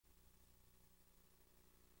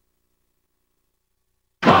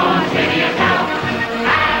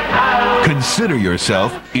Consider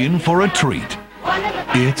yourself in for a treat.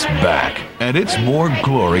 It's back, and it's more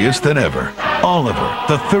glorious than ever. Oliver,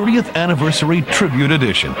 the 30th Anniversary Tribute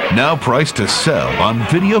Edition, now priced to sell on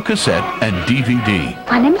video cassette and DVD.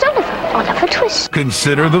 My name's Oliver. Oliver Twist.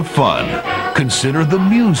 Consider the fun. Consider the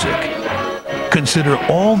music. Consider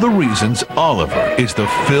all the reasons Oliver is the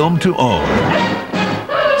film to own.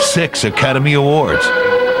 6 Academy Awards.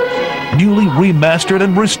 Newly remastered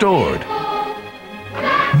and restored.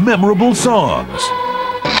 Memorable songs.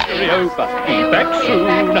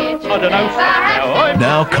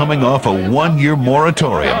 Now coming off a 1-year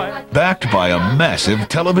moratorium, backed by a massive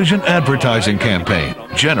television advertising campaign,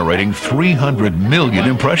 generating 300 million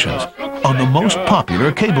impressions on the most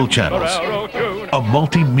popular cable channels. A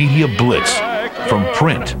multimedia blitz from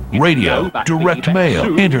print, radio, direct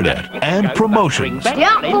mail, internet, and promotions. The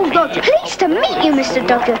Artful Dodger. Pleased to meet you, Mr.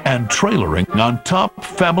 Dodger. And trailering on top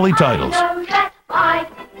family titles.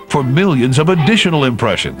 For millions of additional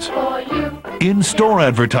impressions. In-store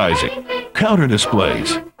advertising, counter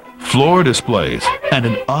displays, floor displays, and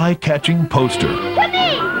an eye-catching poster. To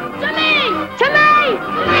me! To me! To me!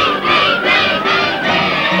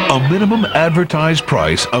 A minimum advertised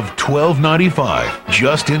price of $12.95,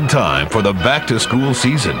 just in time for the back-to-school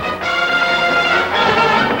season.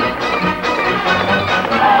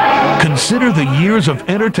 Consider the years of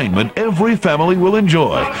entertainment every family will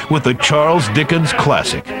enjoy with the Charles Dickens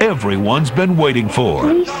classic everyone's been waiting for.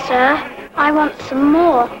 Please, sir, I want some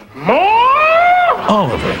more.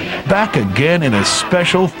 Oliver, back again in a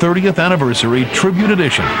special 30th Anniversary Tribute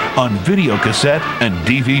Edition on video cassette and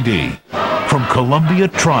DVD from Columbia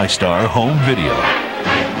TriStar Home Video.